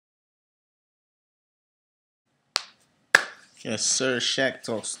Yes, sir. Shack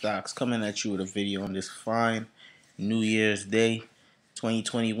Talk Stocks coming at you with a video on this fine New Year's Day,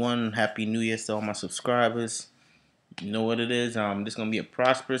 2021. Happy New Year to all my subscribers. You know what it is. This gonna be a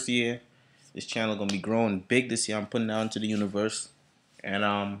prosperous year. This channel gonna be growing big this year. I'm putting out into the universe,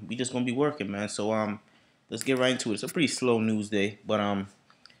 and we just gonna be working, man. So let's get right into it. It's a pretty slow news day, but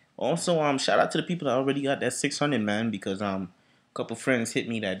also shout out to the people that already got that 600, man, because a couple friends hit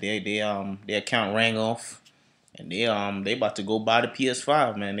me that their account rang off and they about to go buy the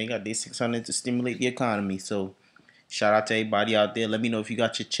PS5, man. They got their 600 to stimulate the economy. So shout out to everybody out there. Let me know if you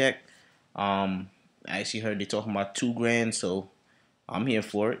got your check. I actually heard they talking about 2 grand, so I'm here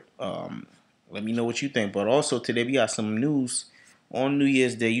for it. Let me know what you think. But also today we got some news on New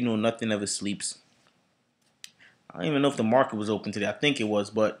Year's Day. You know nothing ever sleeps. I don't even know if the market was open today. I think it was,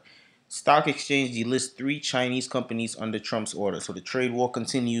 but stock exchange delists 3 Chinese companies under Trump's order. So the trade war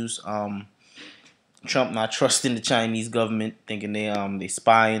continues. Trump not trusting the Chinese government, thinking they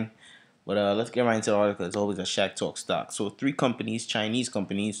spying. But let's get right into the article. It's always a Shack Talk stock. So 3 companies, Chinese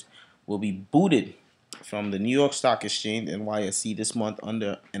companies, will be booted from the New York Stock Exchange (NYSE) this month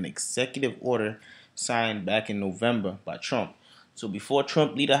under an executive order signed back in November by Trump. So before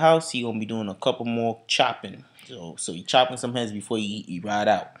Trump leave the house, he gonna be doing a couple more chopping. So he chopping some heads before he ride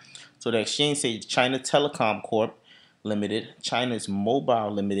out. So the exchange says China Telecom Corp. Limited, China's Mobile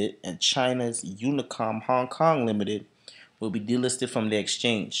Limited, and China's Unicom Hong Kong Limited will be delisted from the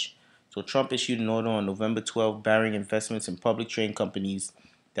exchange. So Trump issued an order on November 12 barring investments in public trading companies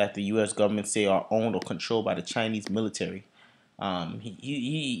that the U.S. government say are owned or controlled by the Chinese military.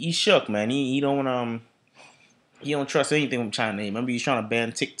 He shook, man. He don't trust anything from China. Remember, he's trying to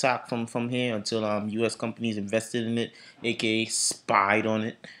ban TikTok from here until U.S. companies invested in it, aka spied on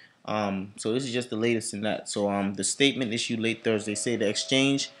it. So this is just the latest in that. So the statement issued late Thursday say the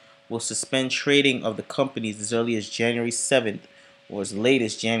exchange will suspend trading of the companies as early as January 7th or as late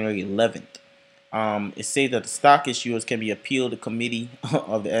as January 11th. It says that the stock issuers can be appealed to committee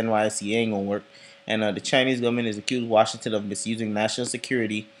of the NYSE ain't gonna work, and the Chinese government has accused Washington of misusing national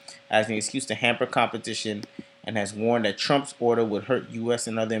security as an excuse to hamper competition, and has warned that Trump's order would hurt U.S.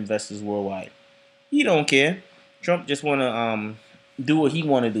 and other investors worldwide. He don't care. Trump just want to do what he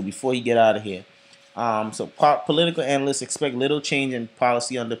want to do before he get out of here. So political analysts expect little change in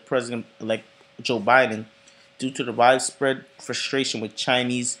policy under President-elect Joe Biden due to the widespread frustration with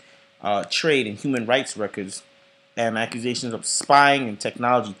Chinese trade and human rights records and accusations of spying and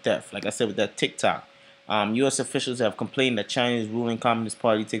technology theft. Like I said with that TikTok. U.S. officials have complained that China's ruling Communist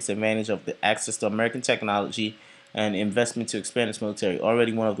Party takes advantage of the access to American technology and investment to expand its military,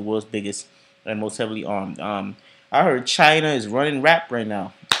 already one of the world's biggest and most heavily armed. I heard China is running rap right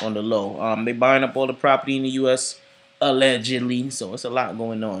now on the low. They buying up all the property in the U.S. allegedly, so it's a lot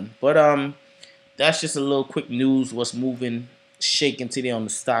going on. But that's just a little quick news. What's moving, shaking today on the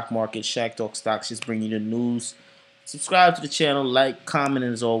stock market. Shack Talk Stocks just bringing you the news. Subscribe to the channel, like, comment,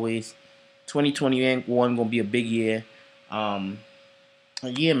 and as always, 2021 gonna be a big year.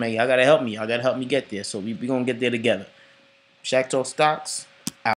 Yeah, man, y'all gotta help me. Y'all gotta help me get there. So we gonna get there together. Shack Talk Stocks.